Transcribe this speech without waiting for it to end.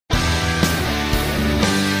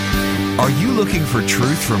Are you looking for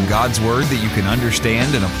truth from God's Word that you can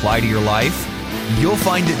understand and apply to your life? You'll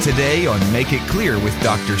find it today on Make It Clear with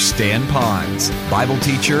Dr. Stan Ponz, Bible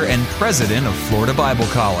teacher and president of Florida Bible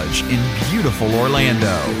College in beautiful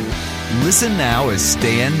Orlando. Listen now as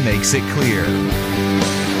Stan makes it clear.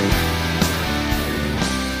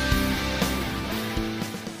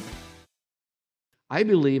 I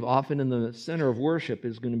believe often in the center of worship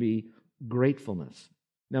is going to be gratefulness.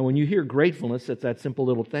 Now, when you hear gratefulness, it's that simple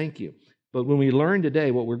little thank you. But when we learn today,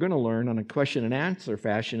 what we're going to learn on a question and answer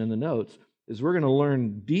fashion in the notes is we're going to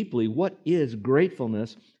learn deeply what is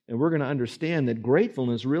gratefulness, and we're going to understand that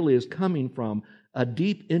gratefulness really is coming from a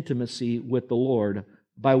deep intimacy with the Lord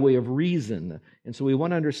by way of reason. And so we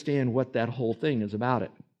want to understand what that whole thing is about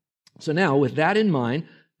it. So now, with that in mind,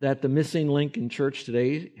 that the missing link in church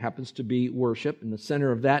today happens to be worship, and the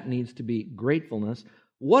center of that needs to be gratefulness.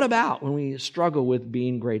 What about when we struggle with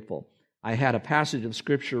being grateful? I had a passage of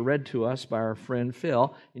Scripture read to us by our friend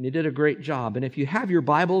Phil, and he did a great job. And if you have your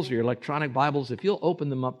Bibles or your electronic Bibles, if you'll open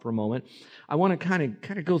them up for a moment, I want to kind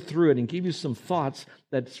of go through it and give you some thoughts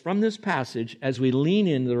that's from this passage as we lean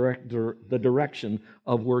in the direction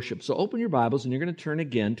of worship. So open your Bibles, and you're going to turn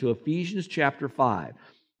again to Ephesians chapter 5.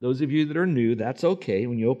 Those of you that are new, that's okay.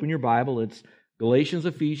 When you open your Bible, it's Galatians,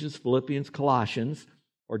 Ephesians, Philippians, Colossians,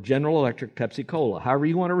 or General Electric, Pepsi Cola. However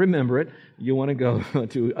you want to remember it, you want to go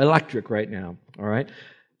to electric right now, all right?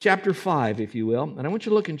 Chapter 5, if you will. And I want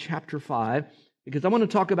you to look in chapter 5 because I want to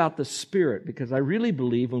talk about the Spirit, because I really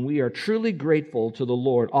believe when we are truly grateful to the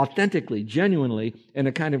Lord, authentically, genuinely, and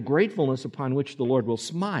a kind of gratefulness upon which the Lord will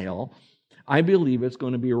smile, I believe it's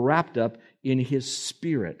going to be wrapped up in His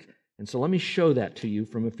Spirit. And so let me show that to you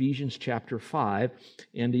from Ephesians chapter 5.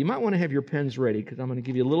 And you might want to have your pens ready because I'm going to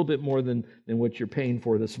give you a little bit more than what you're paying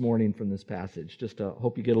for this morning from this passage. Just to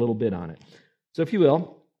hope you get a little bit on it. So if you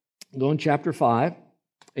will, go in chapter 5,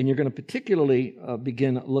 and you're going to particularly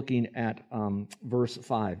begin looking at verse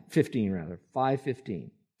 5:15.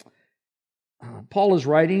 Paul is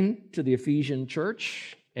writing to the Ephesian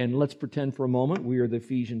church, and let's pretend for a moment we are the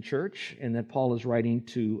Ephesian church and that Paul is writing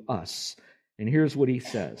to us. And here's what he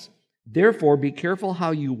says. Therefore, be careful how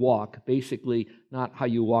you walk. Basically, not how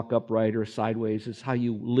you walk upright or sideways. It's how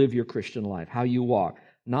you live your Christian life, how you walk.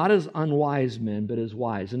 Not as unwise men, but as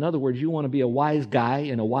wise. In other words, you want to be a wise guy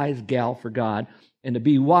and a wise gal for God. And to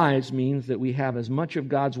be wise means that we have as much of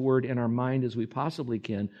God's Word in our mind as we possibly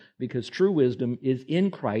can, because true wisdom is in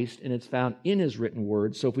Christ and it's found in His written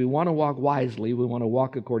Word. So if we want to walk wisely, we want to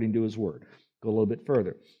walk according to His Word. Go a little bit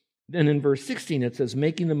further. Then in verse 16 it says,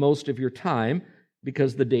 making the most of your time,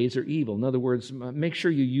 because the days are evil. In other words, make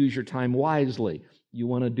sure you use your time wisely. You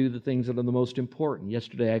want to do the things that are the most important.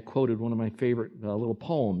 Yesterday I quoted one of my favorite little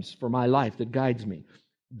poems for my life that guides me.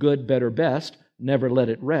 Good, better, best. Never let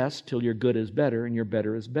it rest till your good is better and your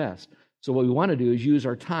better is best. So what we want to do is use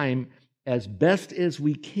our time as best as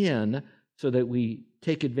we can so that we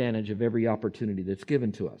take advantage of every opportunity that's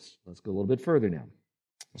given to us. Let's go a little bit further now.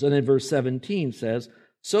 So then verse 17 says,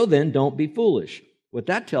 so then don't be foolish. What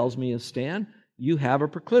that tells me is, Stan, you have a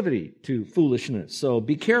proclivity to foolishness. So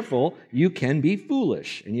be careful. You can be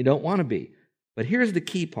foolish, and you don't want to be. But here's the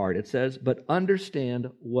key part. It says, but understand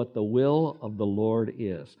what the will of the Lord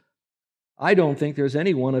is. I don't think there's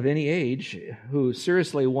anyone of any age who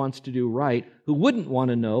seriously wants to do right who wouldn't want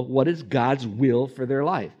to know what is God's will for their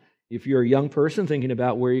life. If you're a young person thinking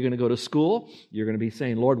about where you're going to go to school, you're going to be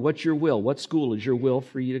saying, Lord, what's your will? What school is your will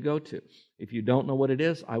for you to go to? If you don't know what it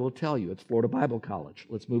is, I will tell you. It's Florida Bible College.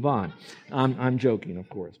 Let's move on. I'm joking, of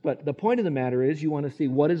course. But the point of the matter is you want to see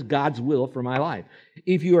what is God's will for my life.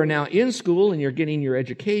 If you are now in school and you're getting your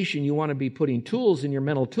education, you want to be putting tools in your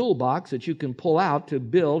mental toolbox that you can pull out to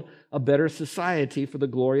build a better society for the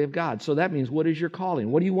glory of God. So that means, what is your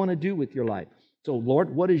calling? What do you want to do with your life? So, Lord,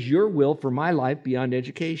 what is your will for my life beyond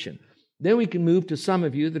education? Then we can move to some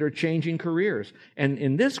of you that are changing careers. And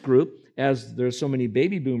in this group, as there's so many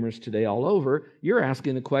baby boomers today all over, you're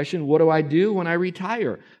asking the question, what do I do when I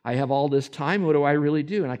retire? I have all this time, what do I really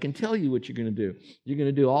do? And I can tell you what you're going to do. You're going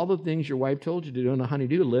to do all the things your wife told you to do on a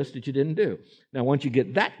honey-do list that you didn't do. Now, once you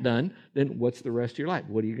get that done, then what's the rest of your life?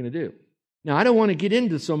 What are you going to do? Now, I don't want to get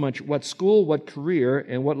into so much what school, what career,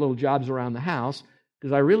 and what little jobs around the house,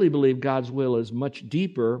 because I really believe God's will is much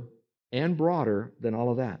deeper and broader than all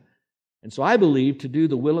of that. And so I believe to do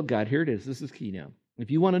the will of God, here it is, this is key now. If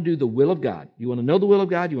you want to do the will of God, you want to know the will of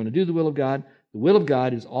God, you want to do the will of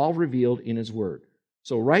God is all revealed in His Word.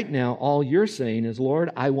 So right now, all you're saying is, Lord,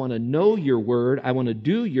 I want to know your Word, I want to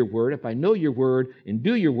do your Word. If I know your Word and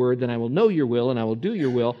do your Word, then I will know your will and I will do your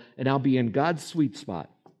will, and I'll be in God's sweet spot,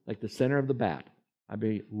 like the center of the bat. I'd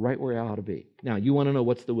be right where I ought to be. Now, you want to know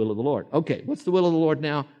what's the will of the Lord. Okay, what's the will of the Lord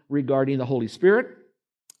now regarding the Holy Spirit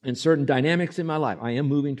and certain dynamics in my life? I am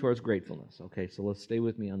moving towards gratefulness. Okay, so let's stay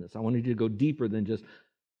with me on this. I wanted you to go deeper than just,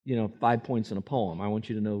 5 points in a poem. I want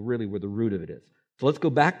you to know really where the root of it is. So let's go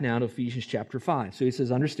back now to Ephesians chapter 5. So he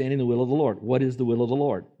says, understanding the will of the Lord. What is the will of the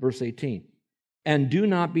Lord? Verse 18. And do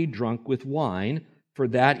not be drunk with wine, for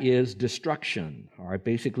that is destruction. All right,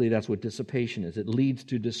 basically that's what dissipation is. It leads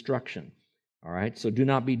to destruction. All right, so do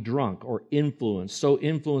not be drunk or influenced, so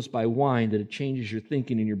influenced by wine that it changes your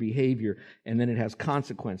thinking and your behavior, and then it has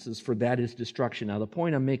consequences, for that is destruction. Now, the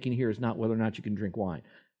point I'm making here is not whether or not you can drink wine.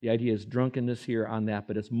 The idea is drunkenness here on that,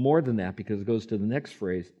 but it's more than that because it goes to the next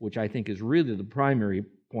phrase, which I think is really the primary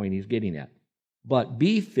point he's getting at. But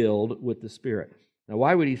be filled with the Spirit. Now,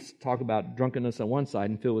 why would he talk about drunkenness on one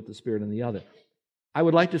side and filled with the Spirit on the other? I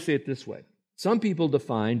would like to say it this way. Some people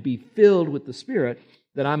define be filled with the Spirit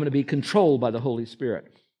that I'm going to be controlled by the Holy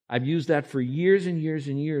Spirit. I've used that for years and years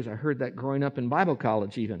and years. I heard that growing up in Bible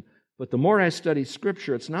college even. But the more I study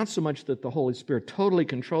Scripture, it's not so much that the Holy Spirit totally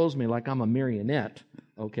controls me like I'm a marionette,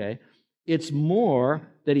 okay? It's more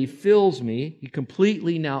that He fills me. He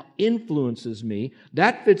completely now influences me.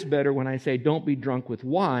 That fits better when I say don't be drunk with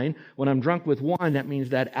wine. When I'm drunk with wine, that means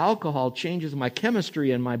that alcohol changes my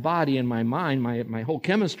chemistry and my body and my mind, my whole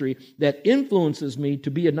chemistry, that influences me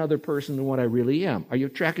to be another person than what I really am. Are you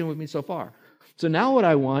tracking with me so far? So now what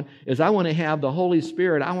I want is I want to have the Holy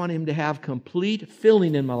Spirit. I want Him to have complete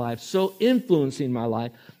filling in my life, so influencing my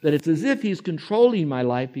life that it's as if He's controlling my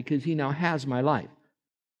life because He now has my life.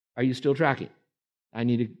 Are you still tracking? I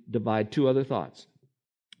need to divide two other thoughts.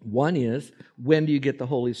 One is, when do you get the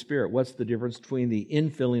Holy Spirit? What's the difference between the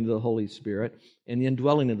infilling of the Holy Spirit and the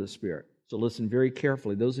indwelling of the Spirit? So listen very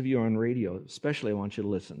carefully. Those of you on radio, especially, I want you to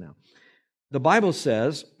listen now. The Bible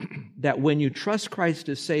says that when you trust Christ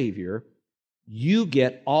as Savior, you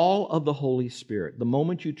get all of the Holy Spirit. The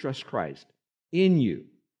moment you trust Christ in you,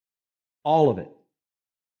 all of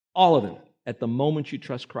it, at the moment you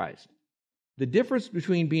trust Christ. The difference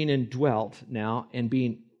between being indwelt now and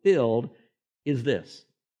being filled is this.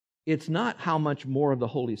 It's not how much more of the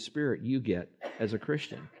Holy Spirit you get as a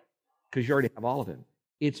Christian, because you already have all of Him.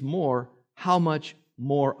 It's more, how much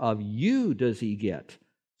more of you does He get?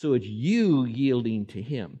 So it's you yielding to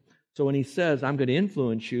Him. So when He says, I'm going to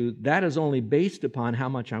influence you, that is only based upon how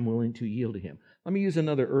much I'm willing to yield to Him. Let me use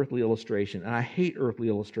another earthly illustration. And I hate earthly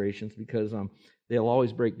illustrations because they'll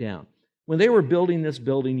always break down. When they were building this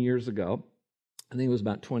building years ago, I think it was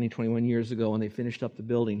about 20, 21 years ago when they finished up the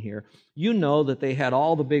building here. You know that they had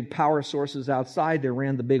all the big power sources outside. They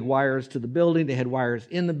ran the big wires to the building. They had wires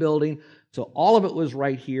in the building. So all of it was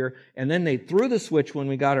right here. And then they threw the switch when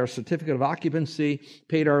we got our certificate of occupancy,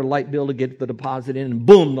 paid our light bill to get the deposit in, and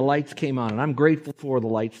boom, the lights came on. And I'm grateful for the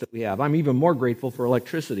lights that we have. I'm even more grateful for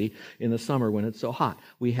electricity in the summer when it's so hot.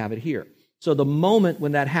 We have it here. So the moment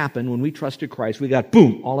when that happened, when we trusted Christ, we got,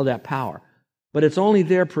 boom, all of that power. But it's only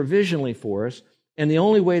there provisionally for us. And the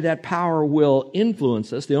only way that power will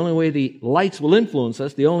influence us, the only way the lights will influence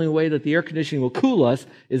us, the only way that the air conditioning will cool us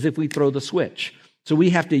is if we throw the switch. So we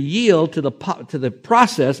have to yield to the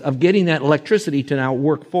process of getting that electricity to now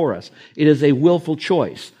work for us. It is a willful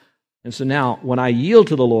choice. And so now when I yield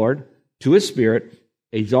to the Lord, to His Spirit,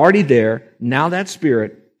 He's already there. Now that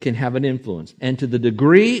Spirit can have an influence. And to the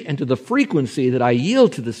degree and to the frequency that I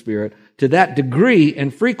yield to the Spirit, to that degree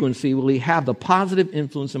and frequency will He have the positive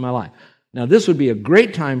influence in my life. Now, this would be a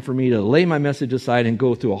great time for me to lay my message aside and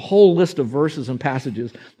go through a whole list of verses and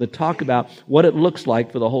passages that talk about what it looks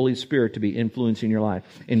like for the Holy Spirit to be influencing your life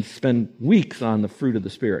and spend weeks on the fruit of the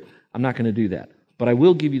Spirit. I'm not going to do that. But I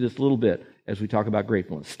will give you this little bit as we talk about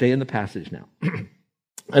gratefulness. Stay in the passage now.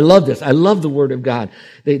 I love this. I love the Word of God.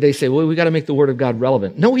 They say, well, we got to make the Word of God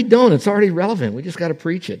relevant. No, we don't. It's already relevant. We just got to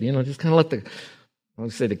preach it. Just kind of let I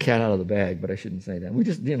would say the cat out of the bag, but I shouldn't say that. We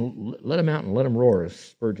just, let Him out and let Him roar, as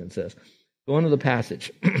Spurgeon says. Go on to the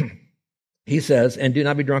passage. He says, and do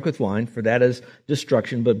not be drunk with wine, for that is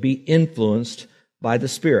destruction, but be influenced by the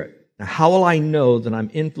Spirit. Now, how will I know that I'm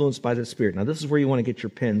influenced by the Spirit? Now, this is where you want to get your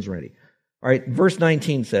pens ready. All right, verse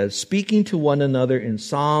 19 says, speaking to one another in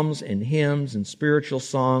psalms and hymns and spiritual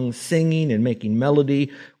songs, singing and making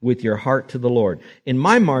melody with your heart to the Lord. In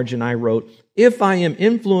my margin, I wrote, if I am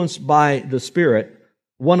influenced by the Spirit,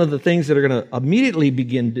 one of the things that are going to immediately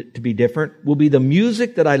begin to be different will be the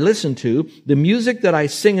music that I listen to, the music that I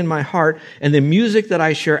sing in my heart, and the music that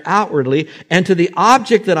I share outwardly, and to the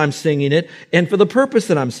object that I'm singing it, and for the purpose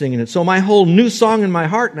that I'm singing it. So my whole new song in my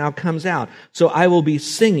heart now comes out. So I will be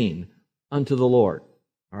singing unto the Lord.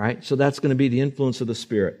 All right? So that's going to be the influence of the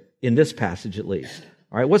Spirit, in this passage at least.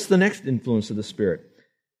 All right? What's the next influence of the Spirit?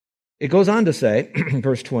 It goes on to say,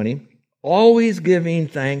 verse 20, always giving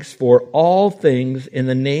thanks for all things in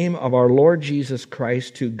the name of our Lord Jesus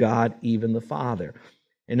Christ to God, even the Father.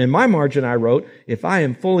 And in my margin I wrote, if I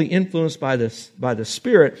am fully influenced by the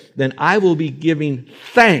Spirit, then I will be giving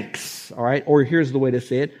thanks. All right? Or here's the way to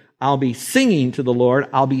say it. I'll be singing to the Lord.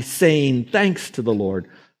 I'll be saying thanks to the Lord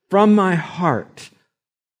from my heart.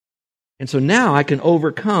 And so now I can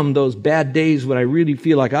overcome those bad days when I really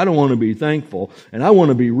feel like I don't want to be thankful and I want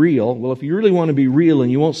to be real. Well, if you really want to be real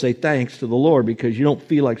and you won't say thanks to the Lord because you don't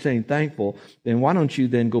feel like saying thankful, then why don't you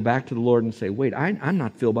then go back to the Lord and say, wait, I'm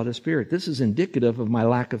not filled by the Spirit. This is indicative of my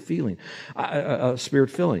lack of feeling,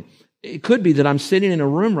 Spirit filling. It could be that I'm sitting in a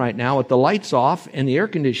room right now with the lights off and the air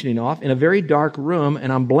conditioning off in a very dark room,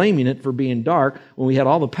 and I'm blaming it for being dark when we had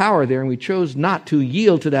all the power there and we chose not to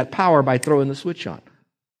yield to that power by throwing the switch on.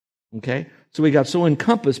 Okay? So we got so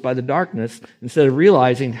encompassed by the darkness instead of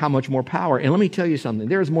realizing how much more power. And let me tell you something.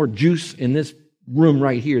 There's more juice in this room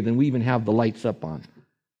right here than we even have the lights up on.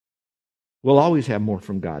 We'll always have more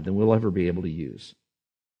from God than we'll ever be able to use.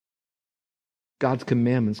 God's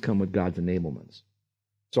commandments come with God's enablements.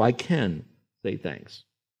 So I can say thanks.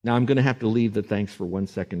 Now I'm going to have to leave the thanks for 1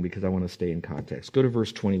 second because I want to stay in context. Go to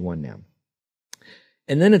verse 21 now.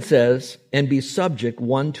 And then it says, and be subject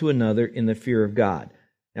one to another in the fear of God.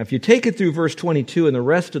 Now, if you take it through verse 22 and the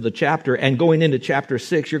rest of the chapter and going into chapter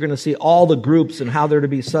 6, you're going to see all the groups and how they're to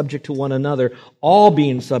be subject to one another, all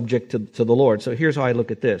being subject to the Lord. So here's how I look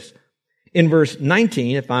at this. In verse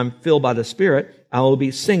 19, if I'm filled by the Spirit, I will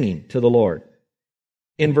be singing to the Lord.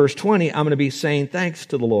 In verse 20, I'm going to be saying thanks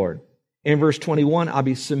to the Lord. In verse 21, I'll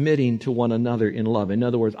be submitting to one another in love. In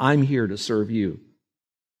other words, I'm here to serve you.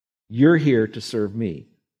 You're here to serve me.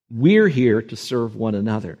 We're here to serve one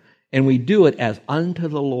another. And we do it as unto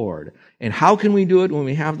the Lord. And how can we do it when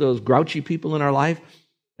we have those grouchy people in our life?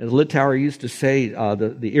 As Littauer used to say,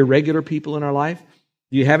 the irregular people in our life.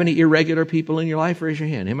 Do you have any irregular people in your life? Raise your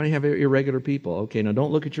hand. How many have irregular people? Okay, now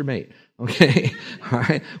don't look at your mate. Okay, all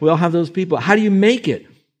right. We all have those people. How do you make it?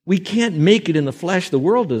 We can't make it in the flesh. The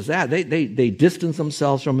world does that. They distance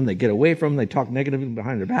themselves from them. They get away from them. They talk negatively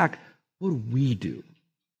behind their back. What do?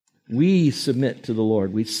 We submit to the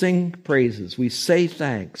Lord. We sing praises. We say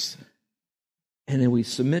thanks. And then we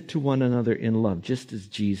submit to one another in love, just as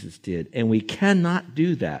Jesus did. And we cannot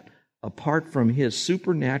do that apart from His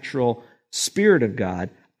supernatural Spirit of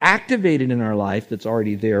God activated in our life that's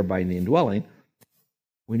already there by the indwelling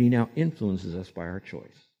when He now influences us by our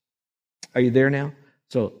choice. Are you there now?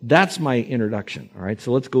 So that's my introduction, all right?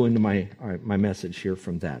 So let's go into my message here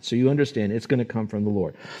from that. So you understand it's going to come from the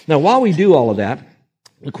Lord. Now, while we do all of that,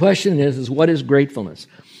 the question is what is gratefulness?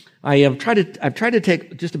 I've tried to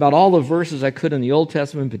take just about all the verses I could in the Old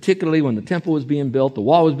Testament, particularly when the temple was being built, the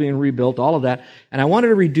wall was being rebuilt, all of that, and I wanted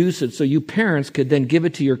to reduce it so you parents could then give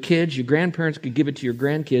it to your kids, your grandparents could give it to your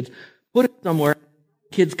grandkids, put it somewhere.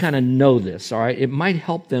 Kids kind of know this, all right? It might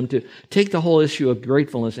help them to take the whole issue of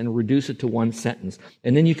gratefulness and reduce it to one sentence,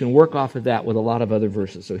 and then you can work off of that with a lot of other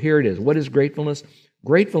verses. So here it is. What is gratefulness?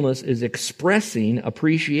 Gratefulness is expressing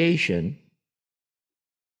appreciation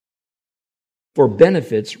for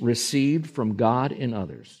benefits received from God and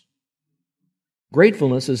others.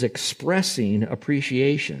 Gratefulness is expressing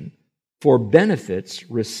appreciation for benefits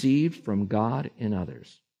received from God and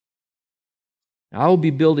others. Now, I will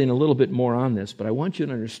be building a little bit more on this, but I want you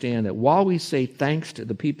to understand that while we say thanks to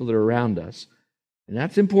the people that are around us, and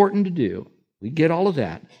that's important to do, we get all of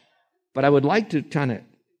that, but I would like to kind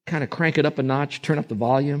of crank it up a notch, turn up the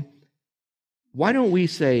volume. Why don't we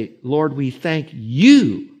say, Lord, we thank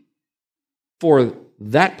you for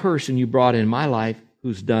that person you brought in my life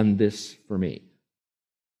who's done this for me.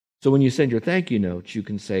 So when you send your thank you notes, you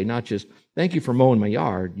can say not just, thank you for mowing my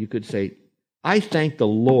yard. You could say, I thank the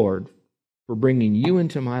Lord for bringing you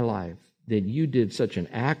into my life, that you did such an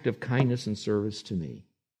act of kindness and service to me.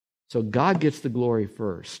 So God gets the glory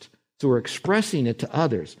first. So we're expressing it to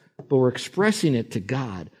others, but we're expressing it to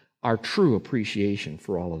God, our true appreciation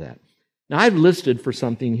for all of that. Now, I've listed for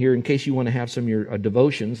something here, in case you want to have some of your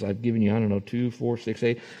devotions. I've given you, 2, 4, 6,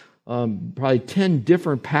 8, probably 10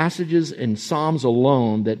 different passages in Psalms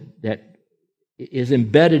alone that is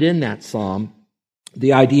embedded in that Psalm,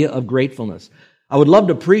 the idea of gratefulness. I would love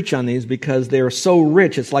to preach on these because they're so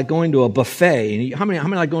rich. It's like going to a buffet. And how many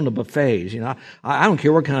like going to buffets? I don't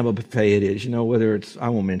care what kind of a buffet it is. Whether it's, I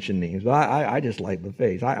won't mention names, but I just like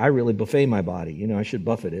buffets. I really buffet my body. I should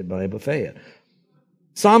buffet it, but I buffet it.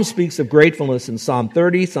 Psalm speaks of gratefulness in Psalm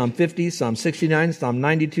 30, Psalm 50, Psalm 69, Psalm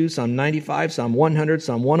 92, Psalm 95, Psalm 100,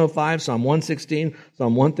 Psalm 105, Psalm 116,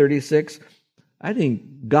 Psalm 136. I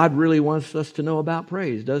think God really wants us to know about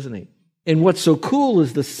praise, doesn't He? And what's so cool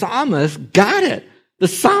is the psalmist got it. The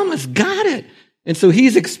psalmist got it. And so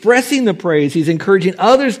he's expressing the praise. He's encouraging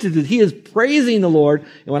others to do. He is praising the Lord.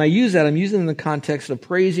 And when I use that, I'm using it in the context of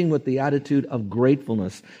praising with the attitude of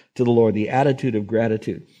gratefulness to the Lord, the attitude of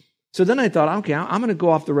gratitude. So then I thought, okay, I'm going to go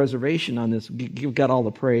off the reservation on this. You've got all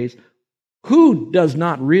the praise. Who does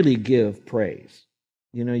not really give praise?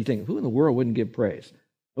 You know, you think, who in the world wouldn't give praise?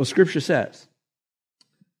 Well, Scripture says.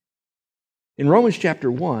 In Romans chapter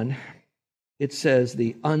 1, it says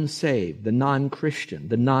the unsaved, the non-Christian,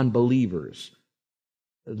 the non-believers,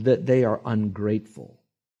 that they are ungrateful.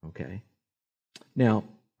 Okay? Now,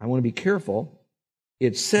 I want to be careful.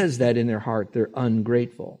 It says that in their heart they're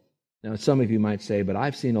ungrateful. Now, some of you might say, but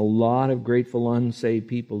I've seen a lot of grateful, unsaved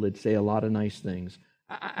people that say a lot of nice things.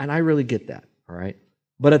 And I really get that, all right?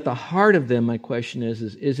 But at the heart of them, my question is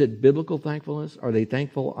it biblical thankfulness? Are they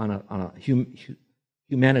thankful on a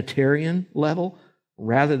humanitarian level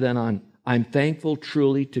rather than on, I'm thankful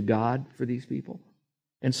truly to God for these people?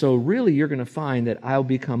 And so really you're going to find that I'll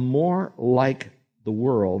become more like the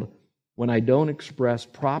world when I don't express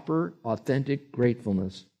proper, authentic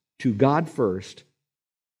gratefulness to God first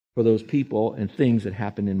for those people and things that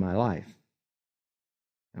happen in my life.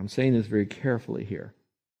 I'm saying this very carefully here.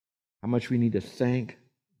 How much we need to thank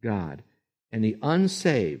God. And the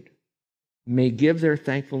unsaved may give their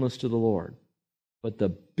thankfulness to the Lord, but the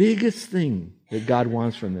biggest thing that God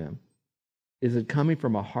wants from them is it coming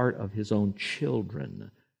from a heart of His own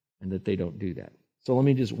children, and that they don't do that. So let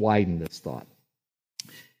me just widen this thought.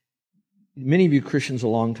 Many of you Christians a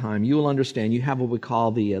long time, you will understand you have what we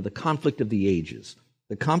call the conflict of the ages.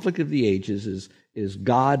 The conflict of the ages is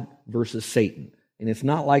God versus Satan. And it's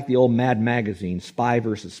not like the old Mad Magazine, spy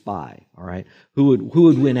versus spy, all right? Who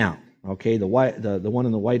would win out? Okay, the one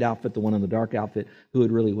in the white outfit, the one in the dark outfit, who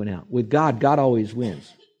would really win out? With God, God always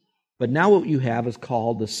wins. But now what you have is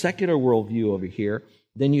called the secular worldview over here.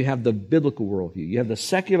 Then you have the biblical worldview. You have the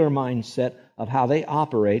secular mindset of how they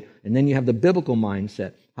operate, and then you have the biblical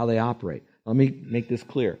mindset, how they operate. Let me make this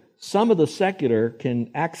clear. Some of the secular can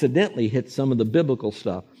accidentally hit some of the biblical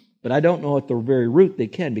stuff, but I don't know at the very root they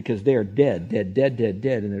can, because they are dead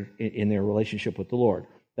in their relationship with the Lord.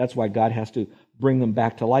 That's why God has to bring them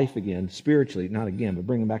back to life again, spiritually, not again, but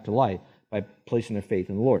bring them back to life by placing their faith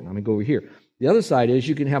in the Lord. And I'm going to go over here. The other side is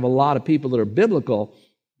you can have a lot of people that are biblical.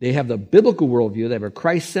 They have the biblical worldview. They have a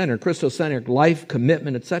Christ-centered, Christocentric life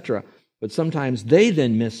commitment, etc. But sometimes they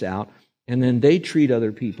then miss out, and then they treat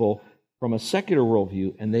other people from a secular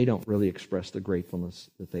worldview, and they don't really express the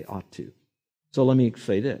gratefulness that they ought to. So let me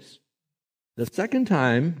say this. The second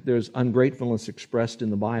time there's ungratefulness expressed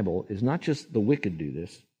in the Bible is not just the wicked do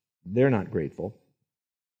this. They're not grateful.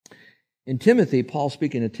 In Timothy, Paul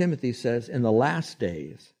speaking to Timothy says, in the last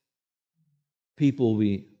days, people will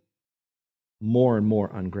be more and more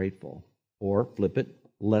ungrateful, or flip it,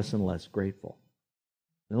 less and less grateful.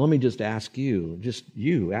 Now let me just ask you,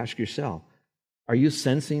 ask yourself, are you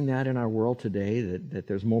sensing that in our world today, that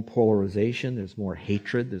there's more polarization, there's more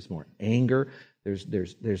hatred, there's more anger,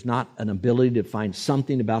 there's not an ability to find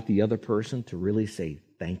something about the other person to really say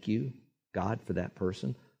thank you, God, for that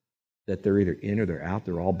person, that they're either in or they're out,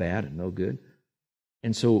 they're all bad and no good?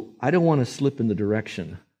 And so I don't want to slip in the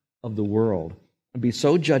direction of the world and be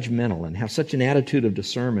so judgmental and have such an attitude of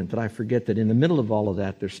discernment that I forget that in the middle of all of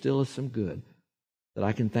that, there still is some good, that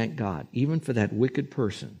I can thank God, even for that wicked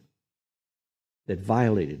person that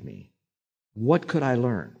violated me. What could I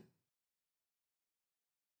learn?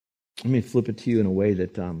 Let me flip it to you in a way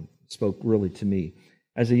that spoke really to me.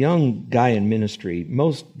 As a young guy in ministry,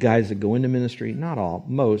 most guys that go into ministry, not all,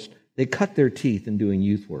 most, they cut their teeth in doing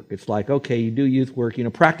youth work. It's like, okay, you do youth work,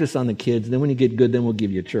 practice on the kids, then when you get good, then we'll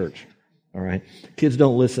give you a church. All right? Kids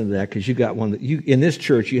don't listen to that, because you got one that in this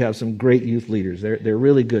church you have some great youth leaders. They're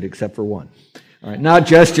really good except for one. All right, not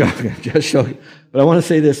just joking, just joking. But I want to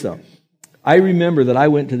say this though. I remember that I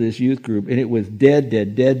went to this youth group and it was dead.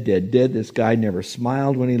 This guy never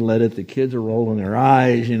smiled when he led it. The kids are rolling their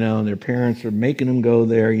eyes, and their parents are making them go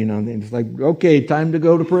there, and it's like, okay, time to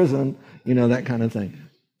go to prison, that kind of thing.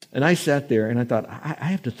 And I sat there and I thought, I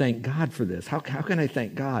have to thank God for this. How can I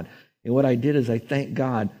thank God? And what I did is I thanked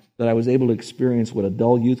God that I was able to experience what a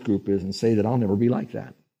dull youth group is and say that I'll never be like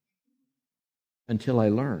that. Until I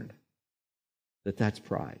learned that that's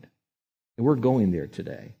pride. And we're going there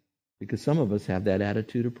today, because some of us have that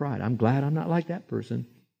attitude of pride. I'm glad I'm not like that person,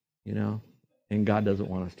 and God doesn't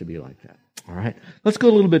want us to be like that. All right, let's go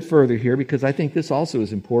a little bit further here, because I think this also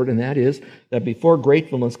is important, and that is that before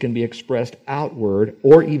gratefulness can be expressed outward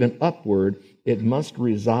or even upward, it must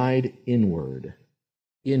reside inward.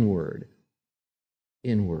 Inward.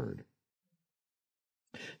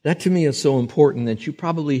 That to me is so important that you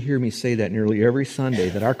probably hear me say that nearly every Sunday,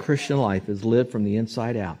 that our Christian life is lived from the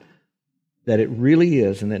inside out. That it really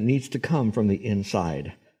is, and that needs to come from the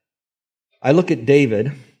inside. I look at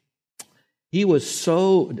David. He was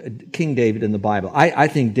King David in the Bible. I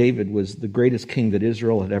think David was the greatest king that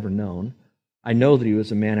Israel had ever known. I know that he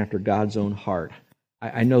was a man after God's own heart.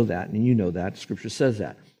 I know that, and you know that. Scripture says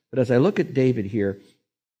that. But as I look at David here,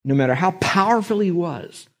 no matter how powerful he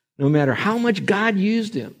was, no matter how much God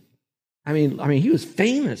used him, I mean, he was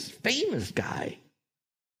famous guy.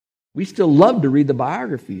 We still love to read the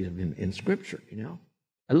biography of him in Scripture, you know.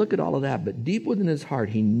 I look at all of that, but deep within his heart,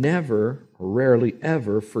 he never, or rarely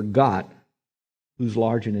ever, forgot who's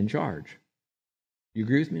large and in charge. You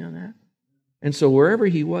agree with me on that? And so wherever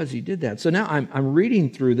he was, he did that. So now I'm reading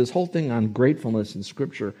through this whole thing on gratefulness in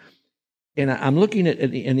Scripture, and I'm looking at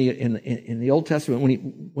in the Old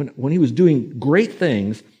Testament when he was doing great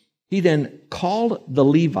things. He then called the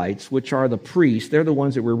Levites, which are the priests. They're the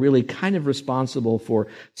ones that were really kind of responsible for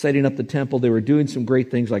setting up the temple. They were doing some great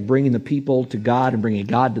things like bringing the people to God and bringing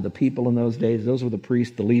God to the people in those days. Those were the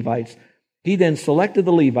priests, the Levites. He then selected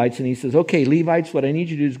the Levites and he says, okay, Levites, what I need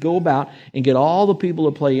you to do is go about and get all the people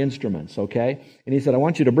to play instruments, okay? And he said, I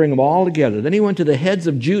want you to bring them all together. Then he went to the heads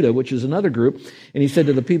of Judah, which is another group, and he said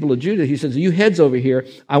to the people of Judah, he says, you heads over here,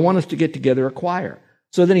 I want us to get together a choir.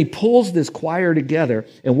 So then he pulls this choir together,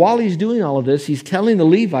 and while he's doing all of this, he's telling the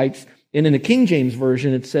Levites, and in the King James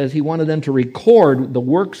Version, it says he wanted them to record the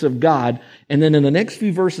works of God, and then in the next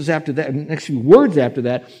few verses after that, next few words after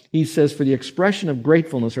that, he says for the expression of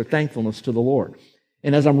gratefulness or thankfulness to the Lord.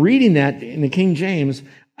 And as I'm reading that in the King James,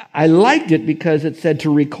 I liked it because it said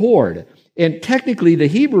to record. And technically, the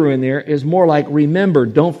Hebrew in there is more like remember,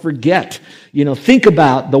 don't forget. You know, think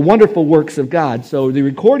about the wonderful works of God. So the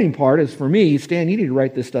recording part is for me, Stan, you need to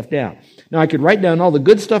write this stuff down. Now, I could write down all the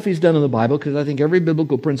good stuff he's done in the Bible because I think every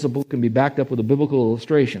biblical principle can be backed up with a biblical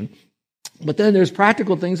illustration. But then there's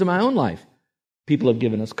practical things in my own life. People have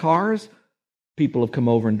given us cars. People have come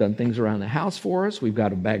over and done things around the house for us. We've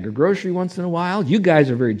got a bag of grocery once in a while. You guys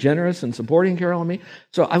are very generous in supporting Carol and me.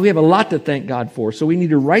 So we have a lot to thank God for. So we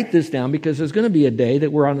need to write this down because there's going to be a day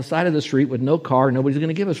that we're on the side of the street with no car. Nobody's going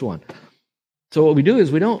to give us one. So what we do is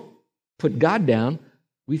we don't put God down.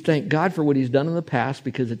 We thank God for what he's done in the past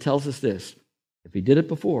because it tells us this. If he did it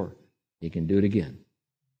before, he can do it again.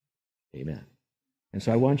 Amen. And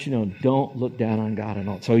so I want you to know, don't look down on God at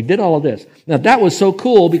all. So he did all of this. Now that was so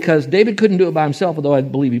cool because David couldn't do it by himself, although I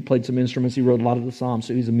believe he played some instruments. He wrote a lot of the Psalms,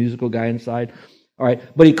 so he's a musical guy inside. All right,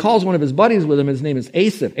 but he calls one of his buddies with him. His name is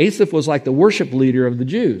Asaph. Asaph was like the worship leader of the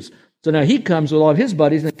Jews. So now he comes with all of his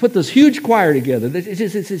buddies and they put this huge choir together.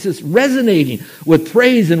 It's just resonating with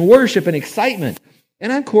praise and worship and excitement.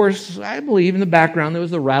 And of course, I believe in the background there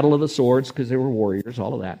was the rattle of the swords because they were warriors,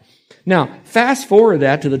 all of that. Now, fast forward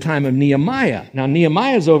that to the time of Nehemiah. Now,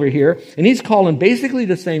 Nehemiah's over here, and he's calling basically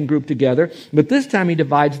the same group together, but this time he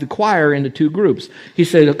divides the choir into two groups. He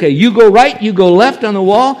said, okay, you go right, you go left on the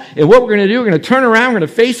wall, and what we're going to do, we're going to turn around, we're going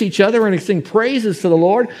to face each other, we're going to sing praises to the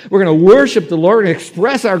Lord, we're going to worship the Lord, we're going to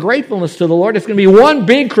express our gratefulness to the Lord. It's going to be one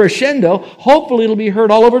big crescendo. Hopefully it'll be heard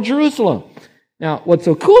all over Jerusalem. Now, what's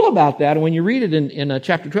so cool about that, and when you read it in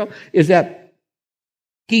chapter 12, is that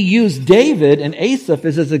he used David and Asaph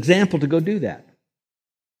as his example to go do that.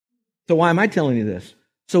 So why am I telling you this?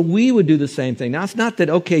 So we would do the same thing. Now, it's not that,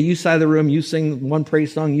 okay, you side of the room, you sing one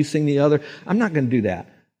praise song, you sing the other. I'm not going to do that.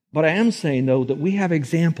 But I am saying, though, that we have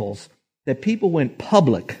examples that people went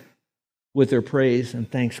public with their praise and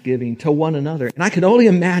thanksgiving to one another. And I can only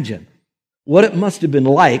imagine what it must have been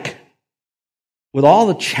like with all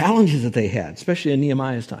the challenges that they had, especially in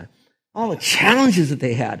Nehemiah's time, all the challenges that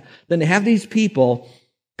they had, then to have these people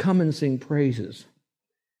come and sing praises.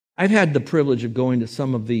 I've had the privilege of going to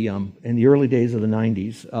some of the, in the early days of the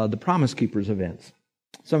 90s, the Promise Keepers events.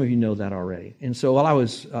 Some of you know that already. And so while I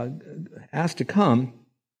was asked to come,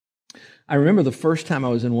 I remember the first time I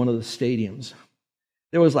was in one of the stadiums.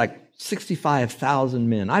 There was like 65,000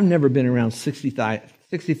 men. I've never been around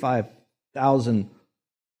 65,000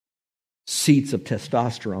 seats of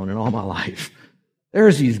testosterone in all my life.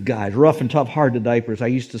 There's these guys, rough and tough, hard to diapers. I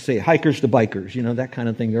used to say hikers to bikers, you know, that kind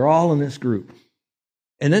of thing. They're all in this group.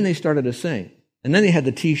 And then they started to sing. And then they had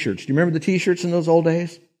the T-shirts. Do you remember the T-shirts in those old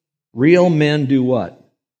days? Real men do what?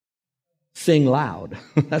 Sing loud.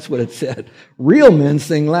 That's what it said. Real men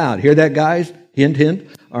sing loud. Hear that, guys? Hint, hint.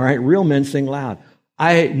 All right, real men sing loud.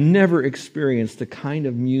 I never experienced the kind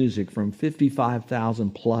of music from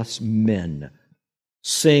 55,000 plus men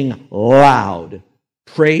sing loud,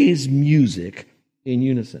 praise music in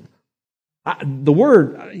unison. The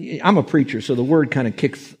word, I'm a preacher, so the word kind of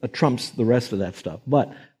trumps the rest of that stuff.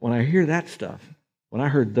 But when I hear that stuff, when I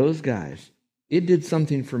heard those guys, it did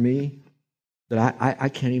something for me that I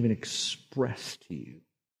can't even express to you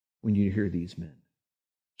when you hear these men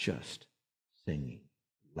just singing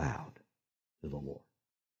loud to the Lord.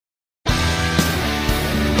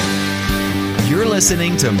 You're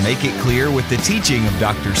listening to Make It Clear with the teaching of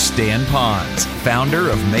Dr. Stan Ponz, founder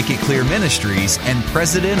of Make It Clear Ministries and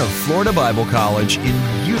president of Florida Bible College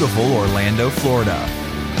in beautiful Orlando, Florida.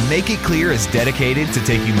 Make It Clear is dedicated to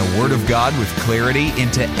taking the Word of God with clarity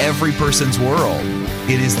into every person's world.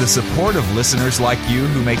 It is the support of listeners like you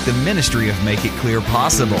who make the ministry of Make It Clear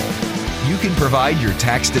possible. You can provide your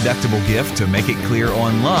tax-deductible gift to Make It Clear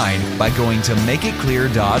online by going to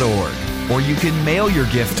makeitclear.org. Or you can mail your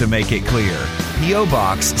gift to Make It Clear, P.O.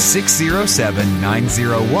 Box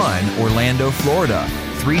 607901, Orlando, Florida,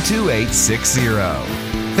 32860.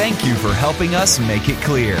 Thank you for helping us make it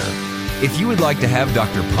clear. If you would like to have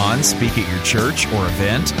Dr. Ponz speak at your church or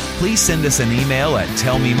event, please send us an email at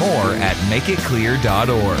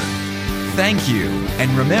tellmemore@makeitclear.org. Thank you,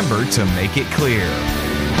 and remember to make it clear.